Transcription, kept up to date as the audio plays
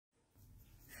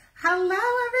Hello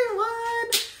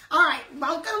everyone! Alright,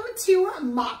 welcome to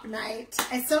Mop Night.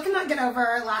 I still cannot get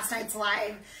over last night's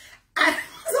live. I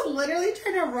was literally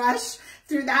trying to rush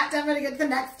through that demo to get to the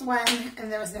next one,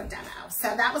 and there was no demo. So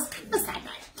that was kind of a sad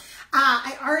night.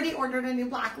 I already ordered a new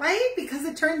black light because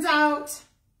it turns out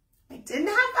I didn't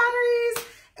have batteries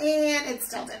and it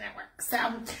still didn't work. So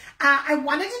I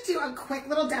wanted to do a quick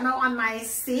little demo on my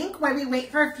sink while we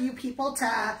wait for a few people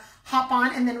to hop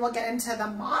on, and then we'll get into the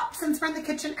mop since we're in the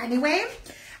kitchen anyway.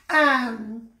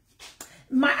 I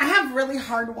have really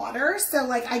hard water, so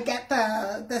like I get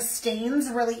the stains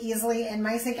really easily in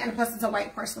my sink, and plus it's a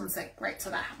white porcelain sink, right? So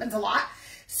that happens a lot.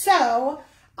 So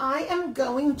I am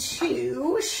going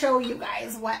to show you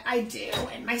guys what I do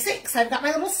in my sink. So I've got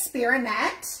my little Spirit,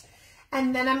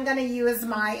 and then I'm going to use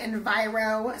my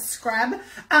Enviro scrub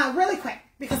really quick,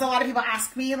 because a lot of people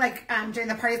ask me like during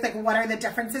the parties, like what are the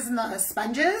differences in the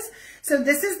sponges. So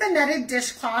this is the netted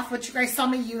dishcloth, which you guys saw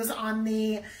me use on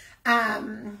the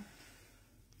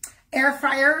air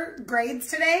fryer grades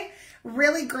today.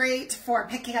 Really great for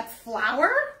picking up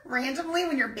flour randomly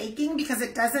when you're baking, because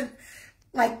it doesn't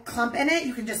like clump in it.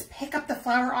 You can just pick up the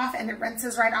flour off and it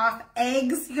rinses right off.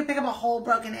 Eggs, you can pick up a whole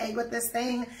broken egg with this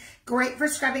thing. Great for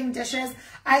scrubbing dishes.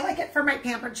 I like it for my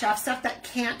Pampered Chef stuff that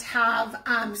can't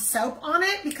have soap on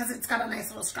it, because it's got a nice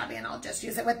little scrubby, and I'll just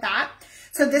use it with that.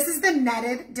 So this is the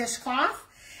netted dishcloth.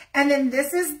 And then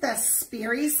this is the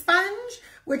Spirit sponge,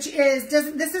 which is,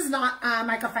 this is not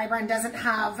microfiber and doesn't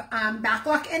have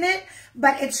backlock in it,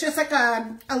 but it's just like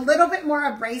a little bit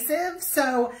more abrasive,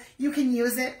 so you can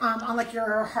use it on like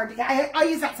your hard to get. I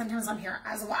use that sometimes on here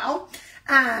as well.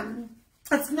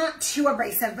 It's not too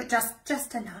abrasive, but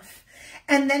just enough.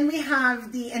 And then we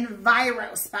have the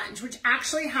Enviro sponge, which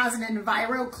actually has an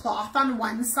Enviro cloth on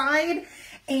one side,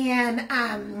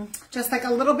 and just like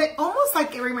a little bit, almost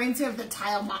like it reminds me of the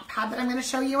tile mop pad that I'm going to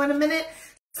show you in a minute.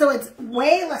 So it's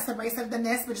way less abrasive than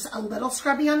this, but just a little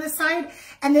scrubby on this side.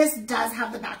 And this does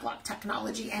have the backlock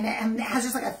technology in it, and it has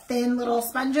just like a thin little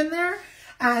sponge in there,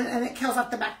 and it kills off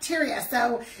the bacteria.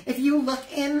 So if you look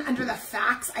in under the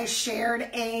facts, I shared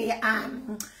a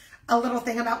little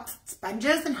thing about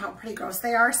sponges and how pretty gross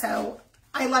they are. So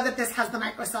I love that this has the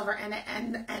microsilver in it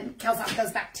and kills off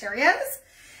those bacterias.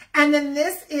 And then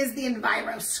this is the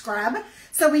Enviro scrub.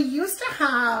 So we used to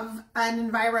have an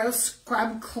Enviro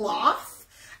scrub cloth,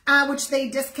 which they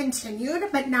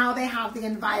discontinued, but now they have the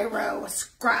Enviro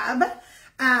scrub,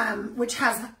 which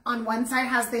has, on one side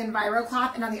has the Enviro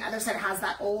cloth, and on the other side has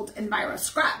that old Enviro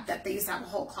scrub that they used to have a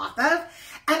whole cloth of.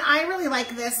 And I really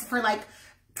like this for like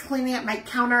cleaning up my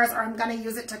counters, or I'm going to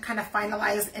use it to kind of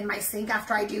finalize in my sink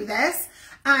after I do this,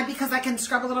 because I can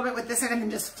scrub a little bit with this and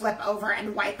then just flip over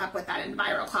and wipe up with that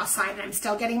Enviro cloth side, and I'm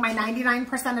still getting my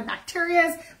 99% of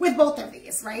bacterias with both of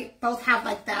these, right? Both have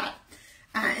like that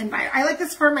Enviro. I like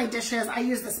this for my dishes. I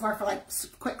use this more for like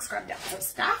quick scrub downs of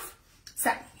stuff.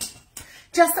 So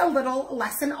just a little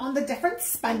lesson on the different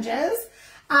sponges.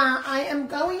 I am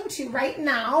going to right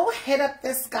now hit up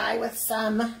this guy with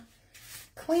some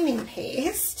cleaning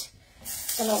paste.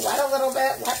 I'm gonna wet a little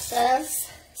bit, wet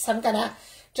this. So I'm gonna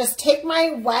just take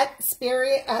my wet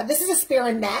Spirit, this is a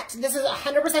Spirit net. This is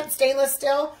 100% stainless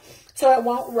steel, so it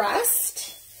won't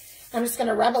rust. I'm just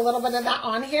gonna rub a little bit of that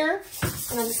on here,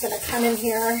 and I'm just gonna come in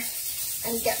here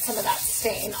and get some of that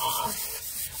stain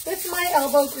off with my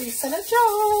elbow grease in a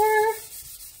jar.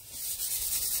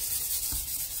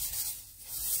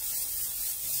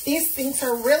 These things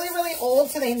are really, really old,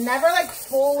 so they never like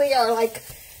fully are like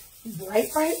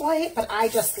bright white, but I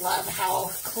just love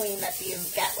how clean that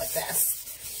these get with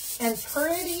this. And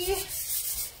pretty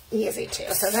easy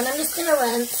too. So then I'm just gonna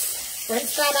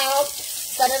rinse that out,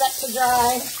 set it up to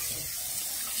dry,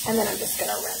 and then I'm just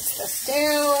gonna rinse this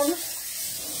down.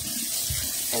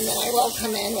 And then I will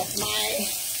come in with my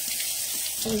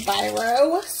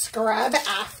Enviro scrub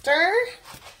after,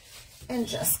 and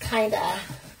just kind of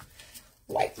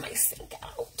wipe my sink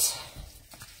out.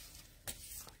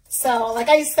 So like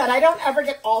I said, I don't ever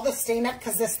get all the stain up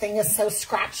because this thing is so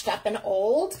scratched up and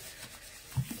old,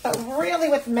 but really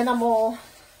with minimal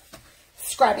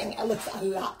scrubbing, it looks a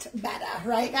lot better,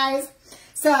 right guys?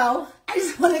 So I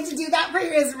just wanted to do that for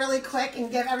you guys really quick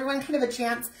and give everyone kind of a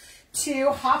chance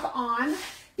to hop on,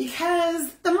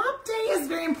 because the mop day is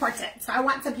very important. So I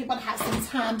want some people to have some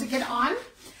time to get on.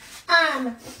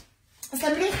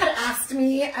 Somebody had asked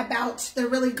me about the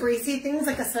really greasy things,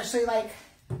 like especially like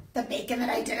the bacon that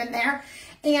I did in there.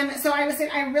 And so I was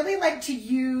saying I really like to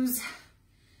use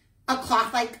a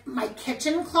cloth like my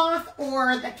kitchen cloth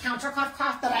or the countercloth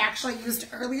cloth that I actually used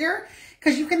earlier,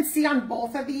 because you can see on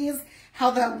both of these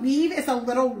how the weave is a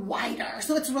little wider.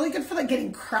 So it's really good for like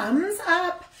getting crumbs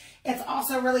up It's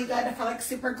also really good for like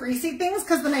super greasy things,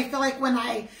 because then I feel like when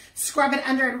I scrub it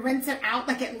under and rinse it out,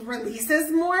 like it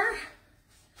releases more.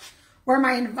 Where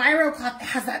my Enviro cloth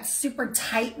has that super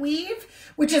tight weave,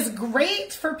 which is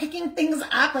great for picking things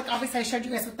up. Like obviously I showed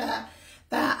you guys with the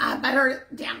butter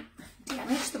demo.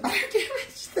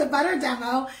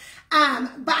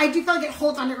 But I do feel like it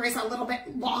holds onto grease a little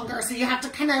bit longer. So you have to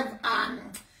kind of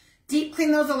deep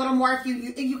clean those a little more. If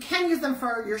you can use them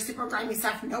for your super grimy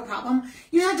stuff, no problem.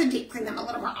 You have to deep clean them a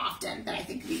little more often than I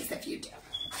think these if you do.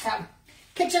 So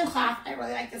kitchen cloth, I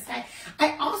really like this guy.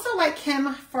 I also like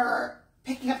him for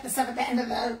picking up the stuff at the end of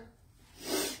the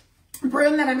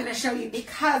broom that I'm going to show you,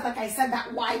 because like I said,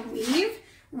 that wide weave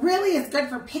really is good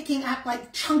for picking up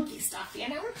like chunky stuff, you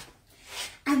know?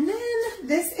 And then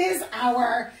this is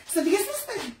our, so this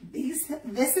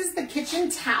is the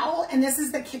kitchen towel and this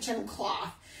is the kitchen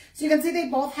cloth. So you can see they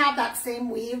both have that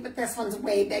same weave, but this one's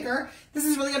way bigger. This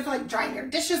is really good for like drying your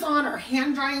dishes on, or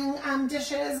hand drying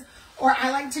dishes, or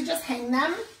I like to just hang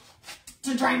them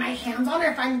to dry my hands on,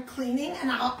 or if I'm cleaning,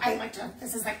 and I like to,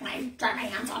 this is like my dry my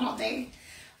hands on all day.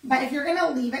 But if you're gonna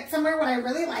leave it somewhere, what I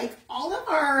really like, all of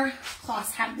our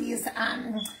cloths have these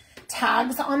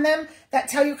tags on them that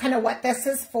tell you kind of what this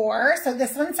is for. So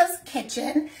this one says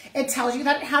kitchen. It tells you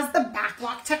that it has the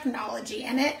backlock technology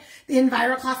in it. The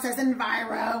Enviro cloth says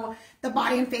Enviro. The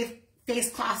body and face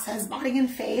cloth says body and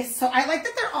face. So I like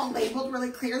that they're all labeled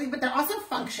really clearly, but they're also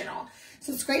functional.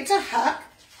 So it's great to hook.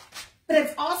 But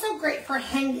it's also great for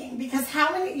hanging, because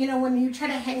how many, you know, when you try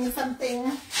to hang something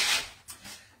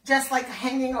just like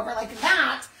hanging over like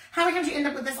that, how many times you end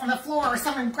up with this on the floor, or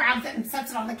someone grabs it and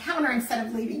sets it on the counter instead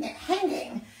of leaving it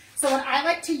hanging? So what I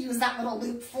like to use that little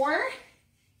loop for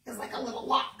is like a little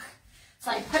lock.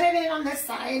 So I put it in on this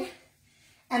side,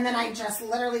 and then I just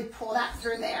literally pull that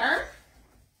through there.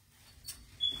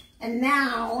 And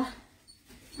now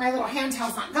my little hand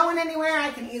towel's not going anywhere. I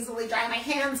can easily dry my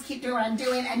hands, keep doing what I'm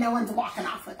doing, and no one's walking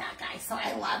off with that guy. So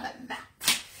I love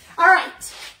that. All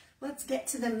right, let's get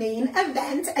to the main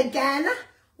event. Again,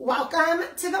 welcome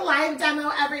to the live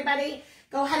demo, everybody.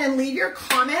 Go ahead and leave your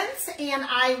comments, and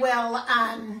I will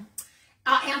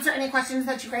I'll answer any questions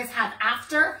that you guys have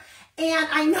after. And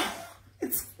I know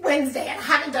it's Wednesday, and I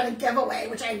haven't done a giveaway,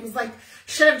 which I was like,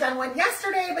 should have done one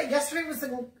yesterday, but yesterday was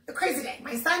a crazy day.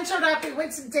 My son showed up, we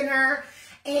went to dinner,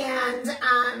 and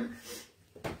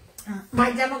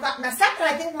my demo got messed up, and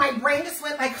I think my brain just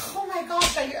went like, oh my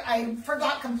gosh, I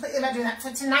forgot completely about doing that.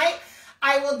 So tonight,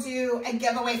 I will do a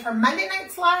giveaway for Monday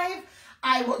night's live.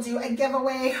 I will do a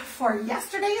giveaway for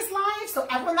yesterday's live. So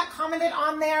everyone that commented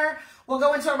on there will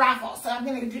go into a raffle. So I'm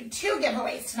going to do 2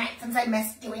 giveaways tonight since I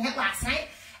missed doing it last night.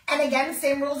 And again,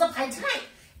 same rules apply tonight.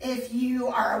 If you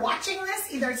are watching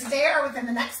this either today or within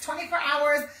the next 24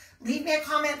 hours, leave me a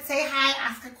comment, say hi,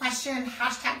 ask a question,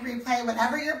 hashtag replay,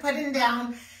 whatever you're putting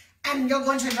down, and you'll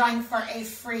go into a drawing for a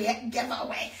free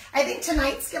giveaway. I think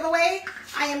tonight's giveaway,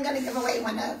 I am going to give away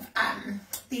one of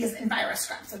these Enviro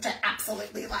scrubs, which I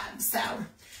absolutely love. So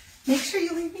make sure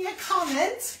you leave me a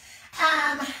comment.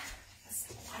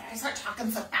 I start talking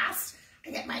so fast,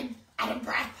 I get out of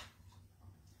breath.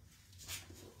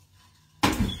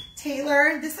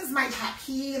 Taylor, this is my pet.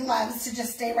 He loves to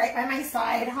just stay right by my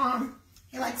side, huh?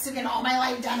 He likes to be in all my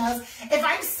live demos. If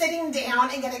I'm sitting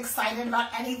down and get excited about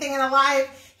anything in a live,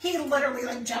 he literally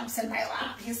like jumps in my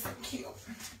lap. He's so cute.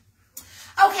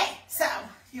 Okay, so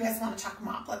you guys want to talk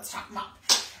mop? Let's talk mop.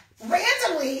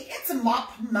 Randomly, it's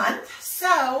mop month.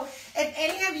 So if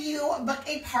any of you book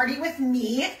a party with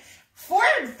me for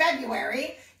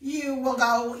February, you will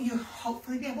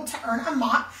hopefully be able to earn a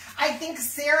mop. I think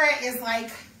Sarah is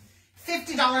like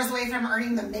 $50 away from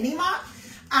earning the mini mop,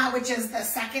 which is the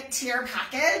 2nd tier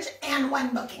package, and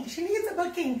 1 booking. She needs a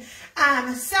booking.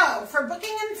 So for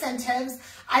booking incentives,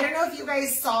 I don't know if you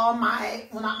guys saw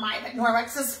but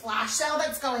Norwex's flash sale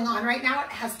that's going on right now. It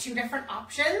has 2 different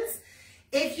options.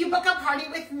 If you book a party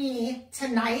with me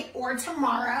tonight or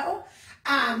tomorrow,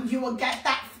 you will get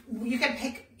that. You can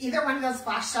pick either one of those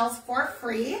flash sales for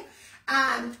free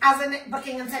as a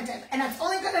booking incentive. And it's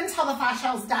only good until the flash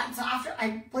sale is done. So after,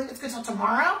 I believe it's good until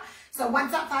tomorrow. So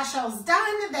once that flash sale is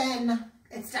done, then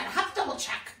it's done. I have to double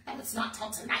check that it's not till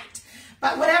tonight.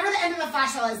 But whatever the end of the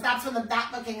flash sale is, that's when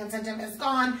that booking incentive is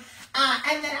gone.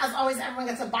 And then as always, everyone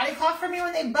gets a body cloth from me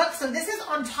when they book. So this is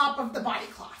on top of the body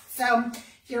cloth. So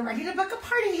if you're ready to book a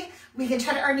party, we can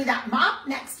try to earn you that mop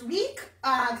next week.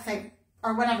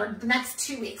 Or whatever, the next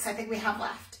 2 weeks I think we have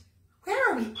left.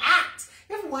 Where are we at?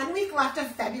 We have 1 week left of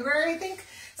February, I think.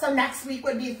 So next week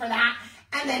would be for that.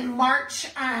 And then March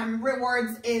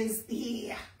rewards is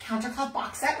the countercloth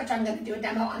box set, which I'm going to do a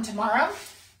demo on tomorrow.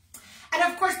 And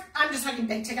of course, I'm just talking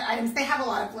big ticket items. They have a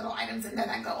lot of little items in there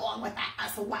that go along with that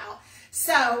as well.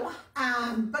 So,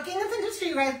 booking incentives for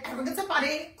you guys. Everyone gets a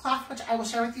body cloth, which I will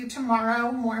share with you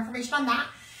tomorrow. More information on that.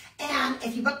 And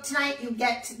if you book tonight, you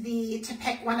get to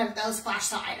pick one of those flash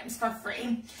sale items for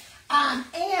free.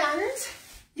 And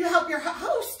you help your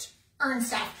host earn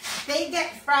stuff. They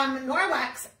get from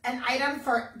Norwex an item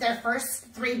for their first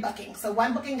 3 bookings. So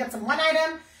 1 booking gets them 1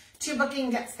 item, 2 booking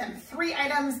gets them 3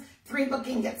 items, 3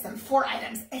 booking gets them 4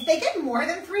 items. If they get more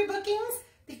than 3 bookings,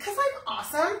 because I'm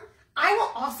awesome, I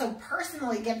will also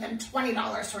personally give them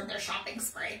 $20 toward their shopping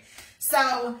spree.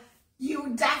 So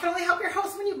you definitely help your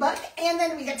host when you book, and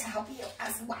then we get to help you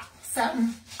as well. So,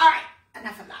 all right,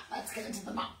 enough of that. Let's get into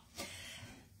the mop.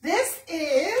 This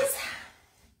is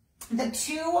the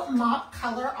 2 mop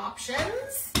color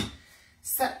options.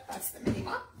 So that's the mini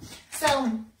mop.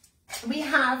 So we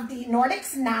have the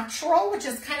Nordics Natural, which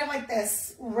is kind of like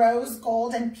this rose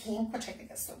gold and pink, which I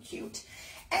think is so cute.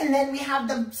 And then we have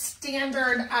the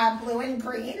standard blue and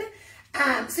green.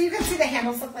 So you can see the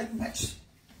handles look like much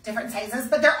different sizes,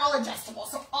 but they're all adjustable.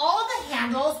 So all of the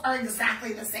handles are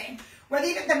exactly the same. Whether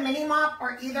you get the mini mop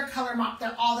or either color mop,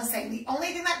 they're all the same. The only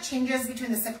thing that changes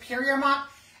between the superior mop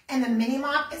and the mini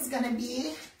mop is going to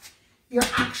be your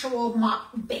actual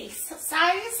mop base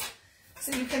size.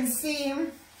 So you can see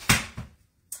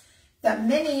the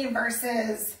mini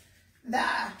versus the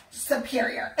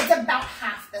superior. It's about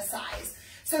half the size.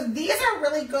 So these are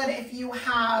really good if you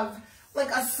have like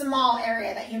a small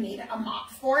area that you need a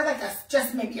mop for, like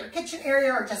just maybe your kitchen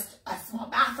area or just a small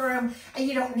bathroom, and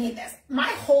you don't need this. My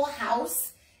whole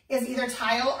house is either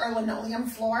tile or linoleum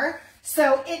floor,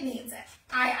 so it needs it.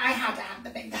 I had to have the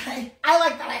big guy. I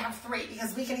like that I have 3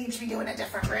 because we can each be doing a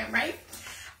different room, right?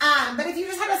 But if you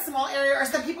just have a small area, or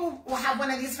some people will have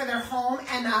one of these for their home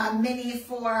and a mini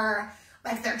for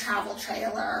like their travel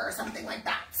trailer or something like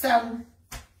that. So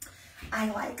I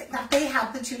like that they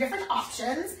have the 2 different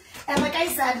options. And like I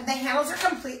said, the handles are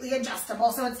completely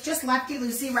adjustable. So it's just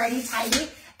lefty-loosey, righty-tighty.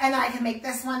 And then I can make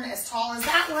this one as tall as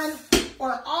that one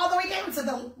or all the way down so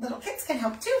the little kids can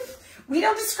help too. We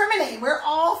don't discriminate. We're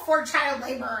all for child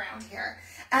labor around here.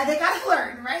 They got to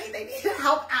learn, right? They need to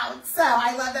help out. So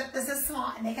I love that this is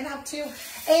small and they can help too.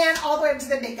 And all the way up to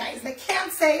the big guys. They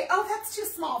can't say, oh, that's too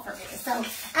small for me. So,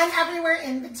 and everywhere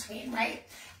in between, right?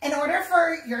 In order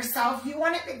for yourself, you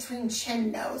want it between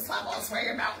chin-nose levels where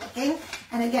you're about looking.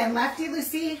 And again,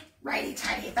 lefty-loosey,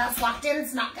 righty-tighty. If that's locked in,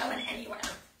 it's not going anywhere.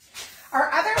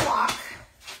 Our other lock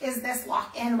is this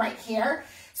lock-in right here.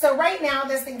 So right now,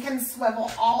 this thing can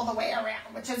swivel all the way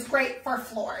around, which is great for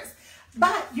floors.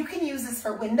 But you can use this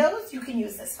for windows. You can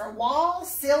use this for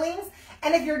walls, ceilings.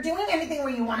 And if you're doing anything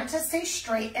where you want it to stay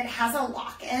straight, it has a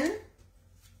lock-in.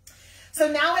 So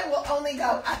now it will only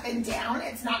go up and down.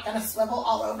 It's not going to swivel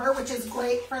all over, which is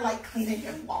great for like cleaning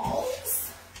your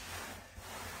walls.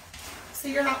 So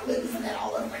you're not losing it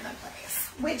all over the place,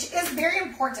 which is very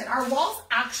important. Our walls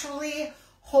actually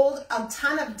hold a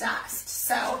ton of dust.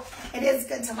 So it is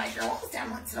good to wipe your walls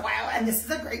down once in a while. And this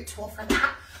is a great tool for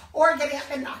that. Or getting up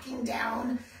and knocking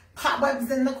down cobwebs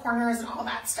in the corners and all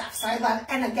that stuff. So I love,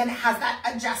 and again, it has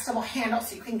that adjustable handle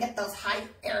so you can get those high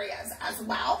areas as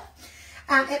well.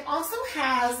 It also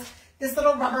has this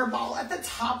little rubber ball at the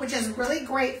top, which is really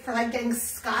great for like getting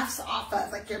scuffs off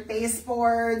of like your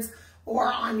baseboards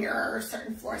or on your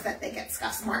certain floors that they get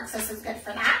scuffs marks. This is good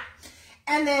for that.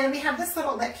 And then we have this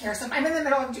little lip here. So if I'm in the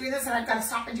middle of doing this and I've got to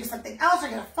stop and do something else or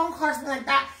get a phone call or something like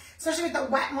that, especially with the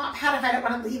wet mop pad, if I don't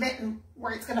want to leave it and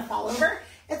where it's going to fall over,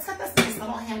 it's got this nice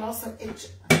little handle. So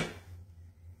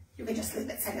you can just leave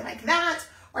it sitting like that.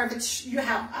 Or if it's, you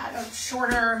have a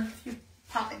shorter, if you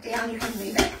pop it down, you can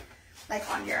leave it like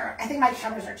on your, I think my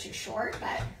counters are too short,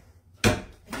 but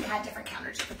if you had different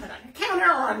counters, you could put it on your counter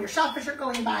or on your shelf as you're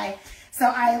going by. So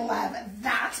I love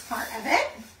that part of it.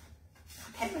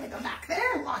 Okay, I'm going to go back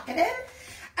there and lock it in.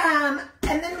 And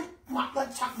then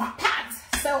let's talk mop pads.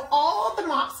 So all the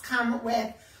mops come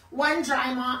with 1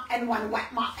 dry mop and 1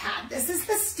 wet mop pad. This is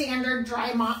the standard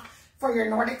dry mop for your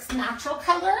Nordics Natural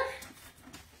color.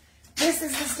 This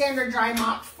is the standard dry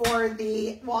mop for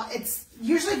the, well, it's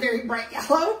usually very bright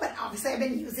yellow, but obviously I've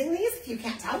been using these, if you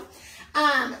can't tell.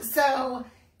 So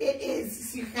it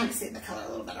is, so you can kind of see the color a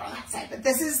little better on that side, but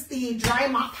this is the dry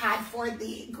mop pad for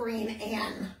the green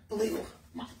and blue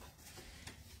mop.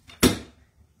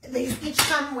 These each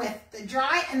come with the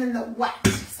dry and then the wet.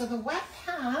 So the wet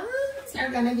pads are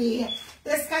going to be,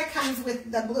 this guy comes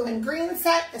with the blue and green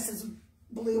set. This is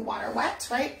blue water wet,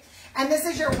 right? And this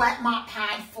is your wet mop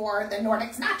pad for the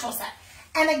Nordics Natural set.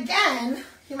 And again,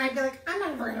 you might be like, I'm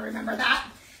not ever going to remember that.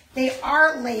 They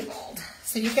are labeled.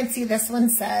 So you can see this one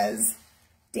says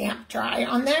damp dry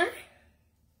on there.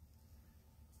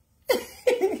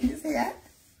 see it?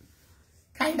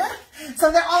 Kinda.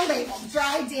 So they're all labeled,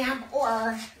 dry, damp,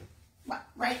 or what,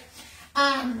 right?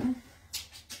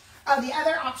 Oh, the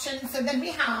other option, so then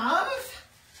we have,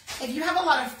 if you have a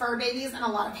lot of fur babies and a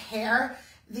lot of hair,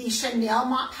 the chenille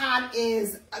mop pad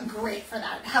is great for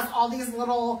that. It has all these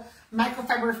little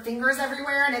microfiber fingers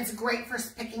everywhere, and it's great for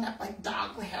picking up like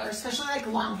dog hair, especially like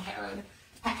long-haired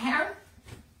pet hair.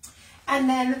 And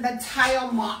then the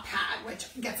tile mop pad, which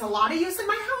gets a lot of use in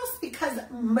my house because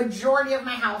majority of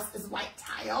my house is white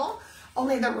tile.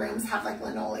 Only the rooms have like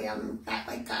linoleum, that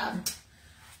like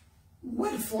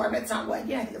wood floor, but it's not wood.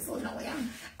 Yeah, I think it's linoleum.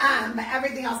 But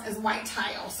everything else is white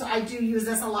tile. So I do use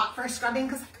this a lot for scrubbing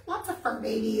because I've got lots of fur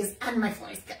babies and my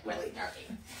floors get really dirty.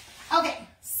 Okay,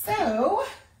 so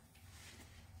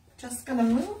just gonna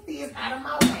move these out of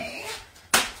my way.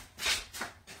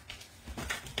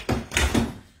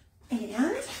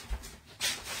 And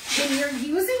when you're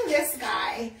using this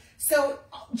guy, so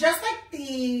just like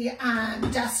the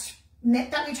dust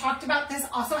mitt that we talked about, this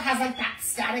also has like that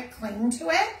static cling to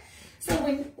it. So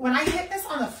when I hit this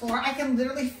on the floor, I can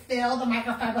literally feel the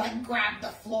microfiber like grab the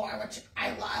floor, which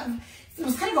I love. It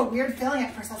was kind of a weird feeling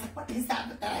at first. I was like, what is that?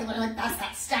 But then I learned like that's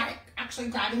that static actually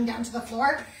grabbing down to the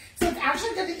floor. So it's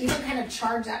actually good to even kind of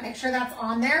charge that, make sure that's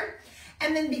on there.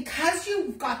 And then because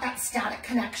you've got that static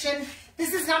connection,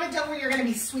 this is not a deal where you're going to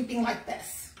be sweeping like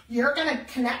this. You're going to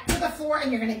connect to the floor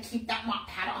and you're going to keep that mop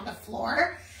pad on the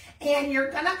floor. And you're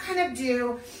going to kind of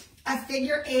do a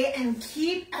figure 8 and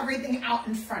keep everything out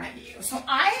in front of you. So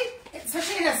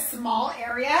especially in a small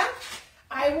area,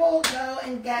 I will go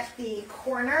and get the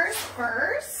corners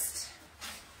first.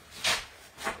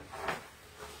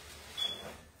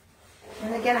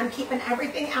 And again, I'm keeping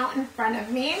everything out in front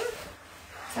of me.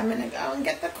 So I'm going to go and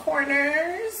get the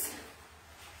corners.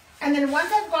 And then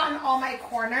once I've gotten all my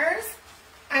corners,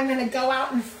 I'm going to go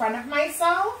out in front of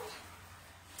myself.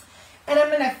 And I'm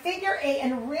going to figure 8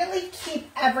 and really keep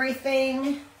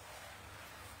everything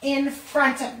in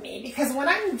front of me. Because when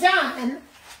I'm done,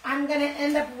 I'm going to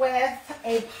end up with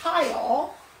a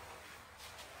pile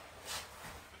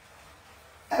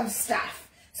of stuff.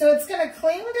 So it's going to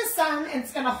cling to some, and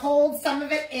it's going to hold some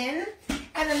of it in.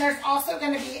 And then there's also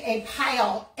going to be a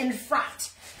pile in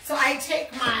front. So I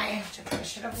take my, I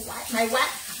should have wet my wet.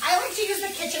 I like to use the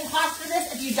kitchen cloth for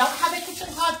this. If you don't have a kitchen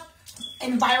cloth,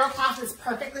 EnviroCloth is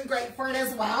perfectly great for it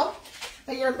as well.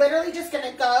 But you're literally just going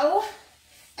to go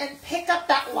and pick up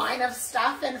that line of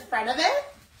stuff in front of it.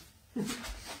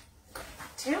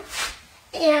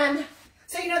 And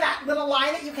so you know that little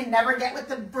line that you can never get with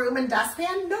the broom and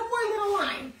dustpan? No more little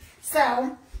line.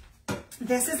 So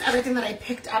this is everything that I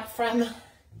picked up from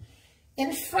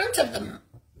in front of the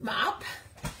mop.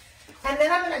 And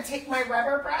then I'm going to take my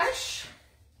rubber brush.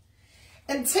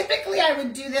 And typically I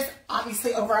would do this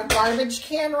obviously over a garbage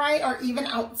can, right? Or even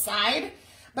outside.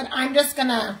 But I'm just going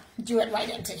to do it right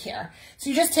into here. So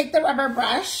you just take the rubber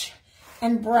brush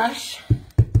and brush.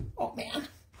 Oh man.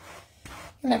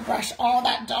 I'm going to brush all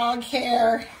that dog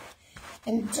hair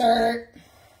and dirt.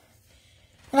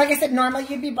 And like I said, normally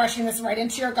you'd be brushing this right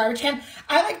into your garbage can.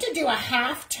 I like to do a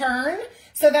half turn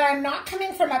so that I'm not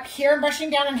coming from up here and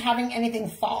brushing down and having anything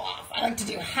fall off. I like to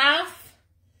do half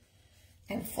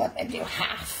and flip and do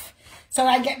half. So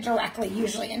I get directly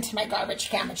usually into my garbage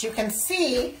can. But you can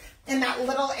see in that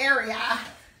little area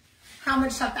how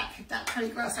much stuff that picked up. Pretty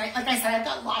gross, right? Like I said, I've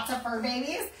got lots of fur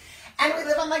babies. And we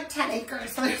live on like 10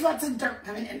 acres. So there's lots of dirt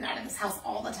coming in and out of this house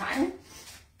all the time.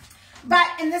 But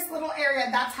in this little area,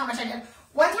 that's how much I did.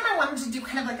 One time I wanted to do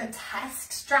kind of like a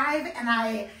test drive, and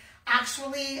I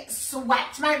actually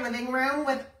swept my living room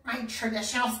with my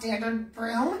traditional standard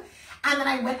broom. And then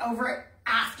I went over it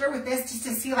after with this just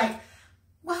to see like,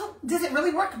 well, does it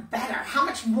really work better? How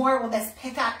much more will this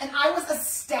pick up? And I was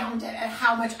astounded at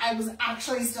how much I was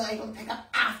actually still able to pick up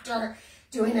after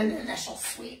doing an initial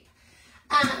sweep.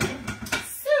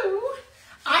 So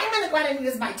I'm going to go ahead and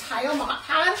use my tile mop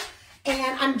pad,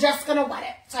 and I'm just going to wet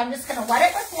it. So I'm just going to wet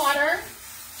it with water.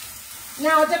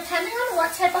 Now, depending on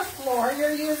what type of floor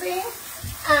you're using,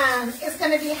 is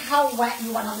going to be how wet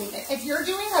you want to leave it. If you're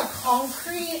doing a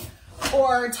concrete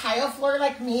or tile floor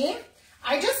like me,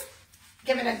 I just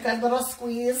give it a good little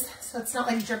squeeze so it's not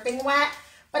like dripping wet,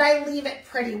 but I leave it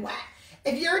pretty wet.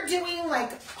 If you're doing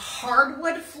like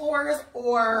hardwood floors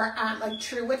or like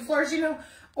true wood floors, you know,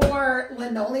 or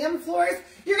linoleum floors,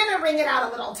 you're going to wring it out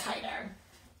a little tighter.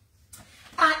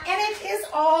 And it is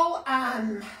all,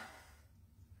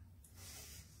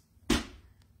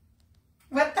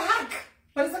 what the heck?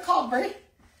 What is it called, Brie?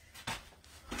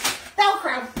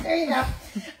 Velcro. There you go.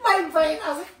 My brain, I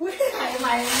was like, where am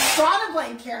I? Drawing a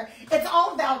blank here. It's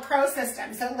all Velcro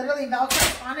system. So literally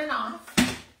Velcro on and off.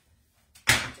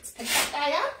 Just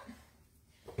guy up.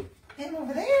 And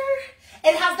over there.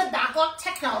 It has the backlock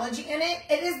technology in it.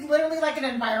 It is literally like an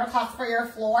EnviroCloth for your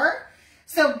floor.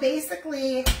 So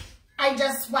basically, I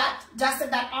just swept, dusted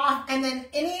that off, and then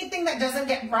anything that doesn't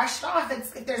get brushed off,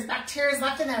 if there's bacteria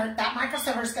left in there, that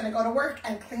microfiber is going to go to work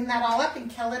and clean that all up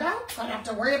and kill it out. So I don't have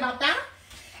to worry about that.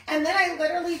 And then I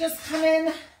literally just come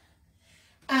in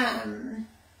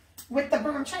with the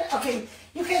broom. Okay,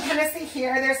 you can kind of see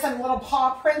here, there's some little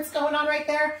paw prints going on right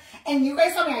there. And you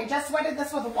guys saw me, I just wetted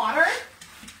this with water.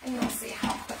 And you'll see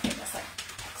how quickly this like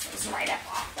picks right up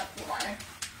off the floor.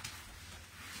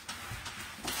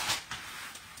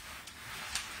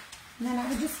 And then I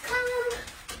would just come.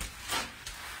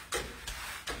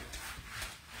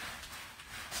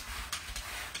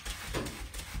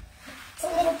 It's a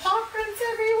little paw prints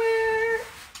everywhere.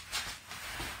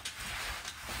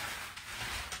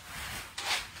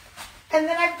 And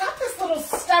then I've got this little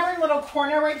stubborn little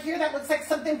corner right here that looks like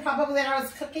something probably that I was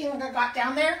cooking and I got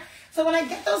down there. So when I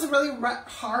get those really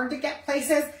hard to get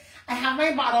places, I have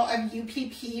my bottle of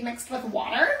UPP mixed with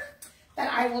water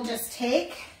that I will just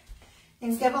take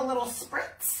and give a little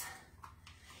spritz.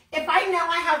 If I know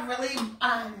I have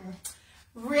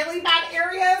really bad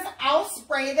areas, I'll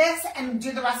spray this and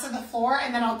do the rest of the floor,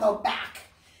 and then I'll go back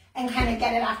and kind of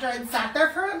get it after it's sat there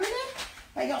for a minute.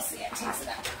 But you'll see it takes it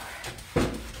up.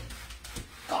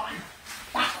 Gone.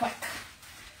 That quick.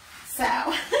 So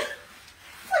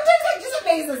sometimes it just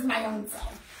amazes my own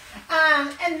self.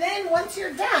 And then once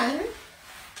you're done,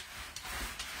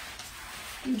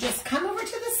 you just come over to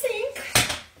the sink,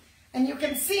 and you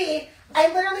can see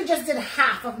I literally just did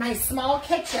half of my small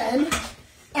kitchen,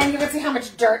 and you can see how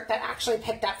much dirt that actually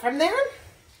picked up from there.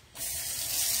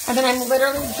 And then I'm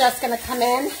literally just going to come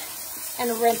in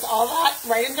and rinse all that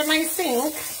right into my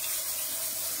sink.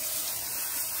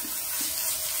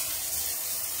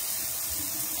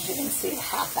 As you can see,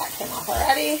 half that came off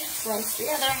already. Rinse the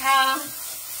other half.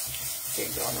 So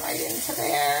you're going right into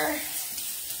there.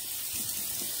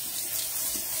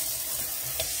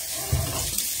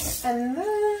 And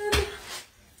then,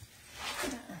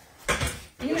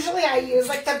 usually I use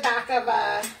like the back of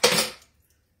a,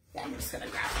 yeah, I'm just going to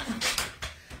grab one.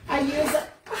 I use, of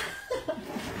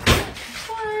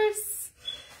course,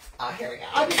 oh, here we go.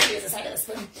 I'll just use the side of the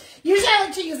spoon. Usually I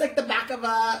like to use like the back of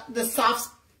the soft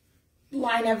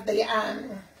line of the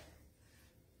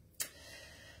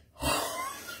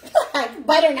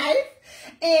butter knife,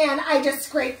 and I just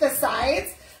scrape the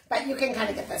sides, but you can kind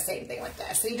of get the same thing with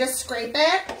this. So you just scrape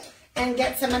it and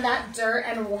get some of that dirt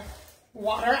and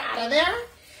water out of there,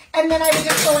 and then I would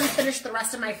just go and finish the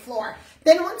rest of my floor.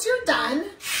 Then once you're done,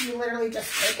 you literally just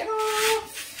take it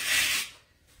off,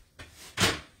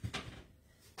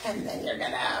 and then you're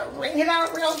gonna wring it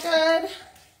out real good.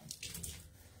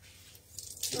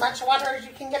 As much water as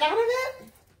you can get out of it.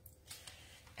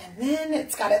 And then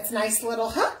it's got its nice little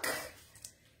hook.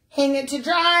 Hang it to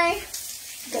dry.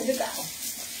 Good to go.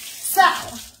 So,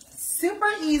 super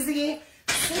easy,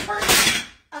 super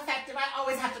effective. I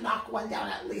always have to knock one down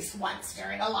at least once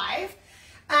during a live.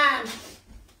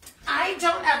 I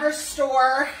don't ever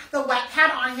store the wet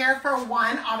pad on here. For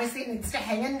one, obviously it needs to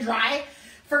hang and dry.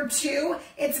 For two,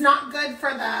 it's not good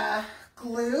for the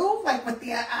glue, like with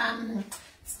the,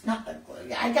 not the glue,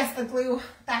 yeah, I guess the glue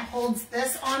that holds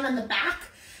this on in the back,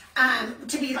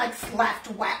 to be like left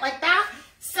wet like that.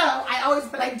 So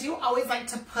I do always like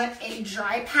to put a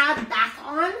dry pad back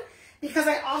on, because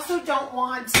I also don't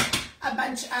want a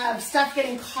bunch of stuff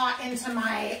getting caught into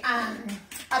my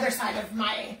other side of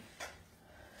my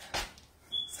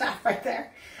stuff right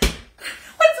there.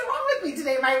 What's wrong with me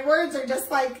today? My words are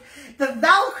just like the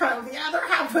Velcro, the other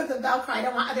half of the Velcro. I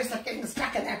don't want other stuff getting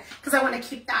stuck in there because I want to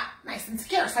keep that nice and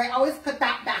secure. So I always put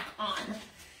that back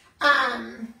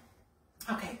on.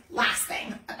 Okay, last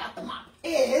thing about the mop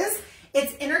is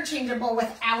it's interchangeable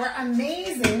with our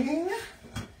amazing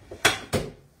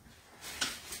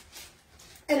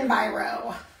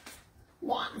Enviro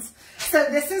wands. So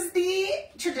this is the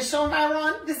traditional Enviro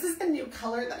wand. This is the new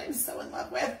color that I'm so in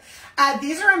love with.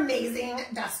 These are amazing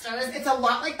dusters. It's a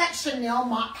lot like that Chanel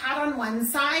mop pad on one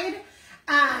side.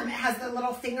 It has the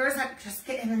little fingers that just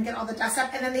get in and get all the dust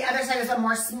up. And then the other side is a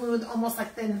more smooth, almost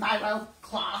like the Enviro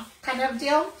cloth kind of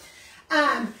deal.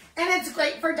 And it's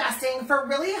great for dusting for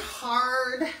really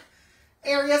hard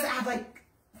areas that have like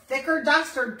thicker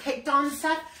dust or caked on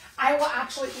stuff. I will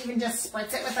actually even just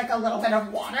spritz it with like a little bit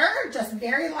of water, just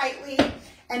very lightly,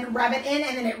 and rub it in,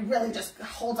 and then it really just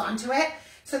holds onto it.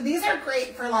 So these are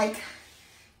great for like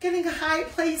getting high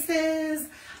places.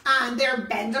 They're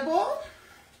bendable,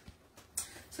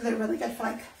 so they're really good for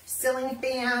like ceiling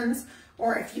fans,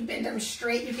 or if you bend them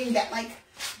straight, you can get like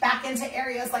back into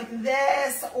areas like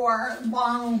this or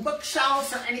long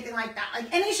bookshelves or anything like that.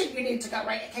 Like any shape you need to go,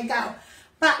 right? It can go.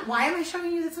 But why am I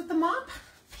showing you this with the mop?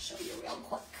 I'll show you real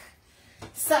quick.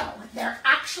 So they're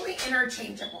actually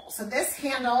interchangeable. So this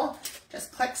handle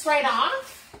just clicks right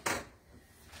off,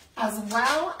 as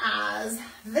well as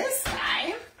this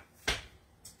guy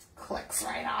clicks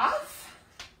right off,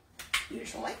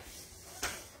 usually.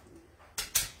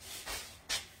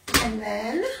 And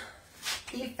then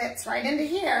he fits right into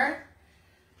here.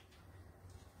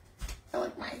 I feel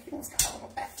like my thing's got a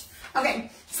little bit.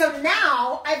 Okay, so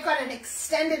now I've got an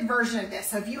extended version of this.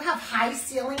 So if you have high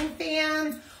ceiling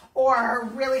fans or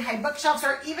really high bookshelves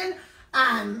or even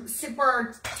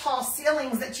super tall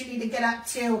ceilings that you need to get up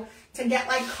to get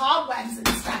like cobwebs and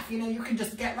stuff, you know, you can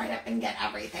just get right up and get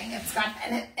everything. It's got,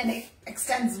 and it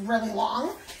extends really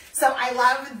long. So I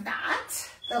love that.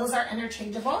 Those are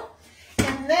interchangeable.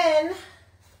 And then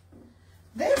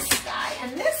this guy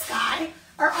and this guy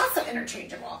are also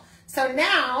interchangeable. So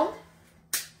now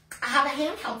I have a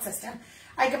handheld system.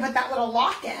 I can put that little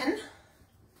lock in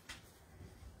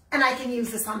and I can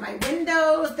use this on my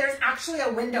windows. There's actually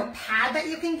a window pad that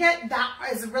you can get that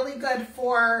is really good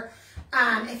for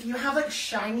if you have like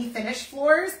shiny finish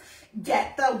floors.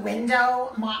 Get the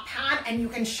window mop pad and you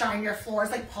can shine your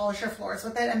floors, like polish your floors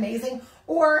with it. Amazing.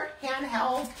 Or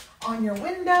handheld on your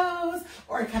windows,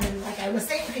 or kind of like I was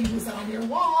saying, you can use it on your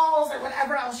walls or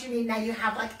whatever else you need. Now you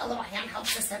have like a little handheld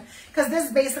system, because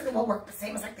this basically will work the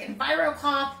same as like the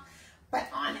EnviroCloth, but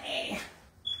on a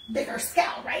bigger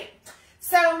scale, right?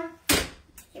 So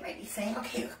you might be saying,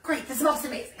 okay, great, this mop's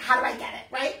amazing. How do I get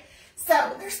it, right?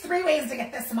 So there's 3 ways to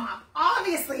get this mop.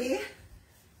 Obviously,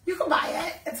 you can buy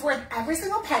it. It's worth every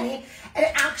single penny. And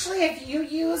actually, if you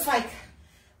use like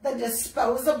the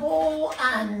disposable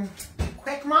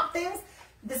quick mop things,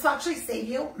 this will actually save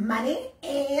you money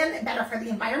and better for the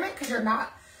environment, because you're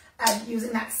not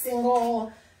using that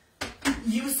single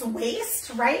use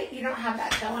waste, right? You don't have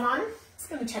that going on. I'm just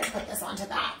going to try to put this onto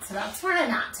that. So that's where I'm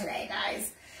at today,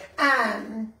 guys.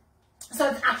 So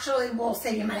it actually will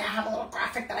save you money. I have a little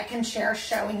graphic that I can share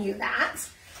showing you that.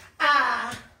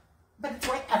 But it's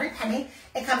worth every penny.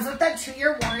 It comes with that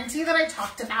 2-year warranty that I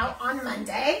talked about on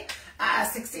Monday.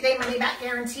 60-day money-back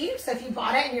guarantee. So if you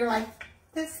bought it and you're like,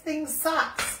 this thing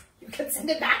sucks, you can send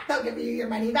it back. They'll give you your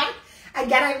money back.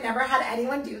 Again, I've never had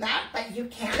anyone do that, but you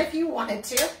can if you wanted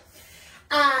to.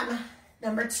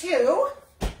 Number 2,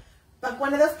 book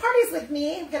one of those parties with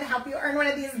me. I'm going to help you earn one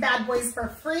of these bad boys for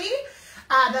free.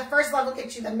 The first level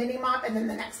gets you the mini mop, and then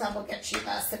the next level gets you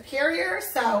the superior.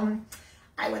 So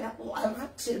I would love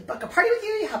to book a party with you.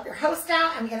 You help your host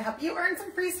out, and we're going to help you earn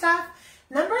some free stuff.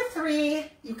 Number 3,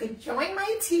 you could join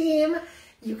my team.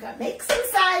 You can make some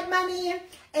side money,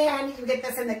 and you get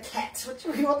this in the kit, which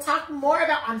we will talk more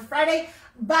about on Friday.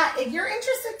 But if you're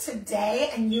interested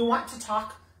today and you want to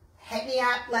talk, hit me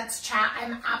up. Let's chat.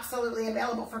 I'm absolutely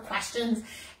available for questions.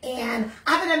 And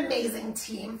I have an amazing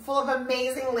team full of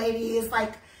amazing ladies.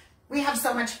 Like, we have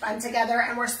so much fun together,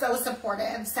 and we're so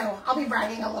supportive. So I'll be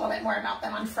bragging a little bit more about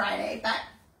them on Friday. But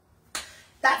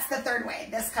that's the 3rd way.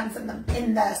 This comes in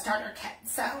the starter kit.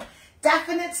 So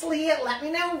definitely let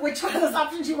me know which one of those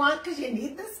options you want, because you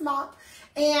need this mop.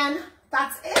 And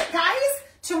that's it, guys.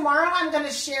 Tomorrow I'm going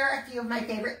to share a few of my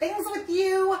favorite things with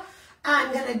you.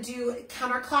 I'm going to do a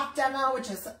countercloth demo,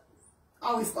 which is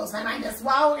always blows my mind as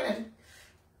well. We're going to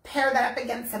pair that up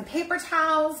against some paper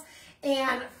towels.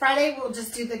 And Friday we'll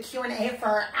just do the Q&A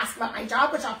for Ask About My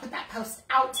Job, which I'll put that post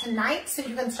out tonight so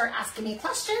you can start asking me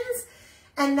questions.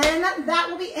 And then that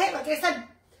will be it. Like I said,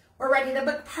 we're ready to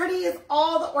book parties.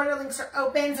 All the order links are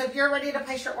open. So if you're ready to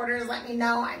place your orders, let me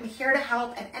know. I'm here to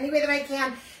help in any way that I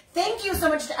can. Thank you so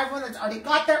much to everyone that's already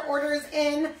got their orders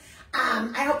in.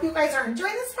 I hope you guys are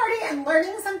enjoying this party and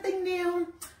learning something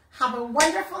new. Have a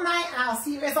wonderful night, and I'll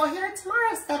see you guys all here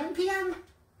tomorrow, 7 p.m.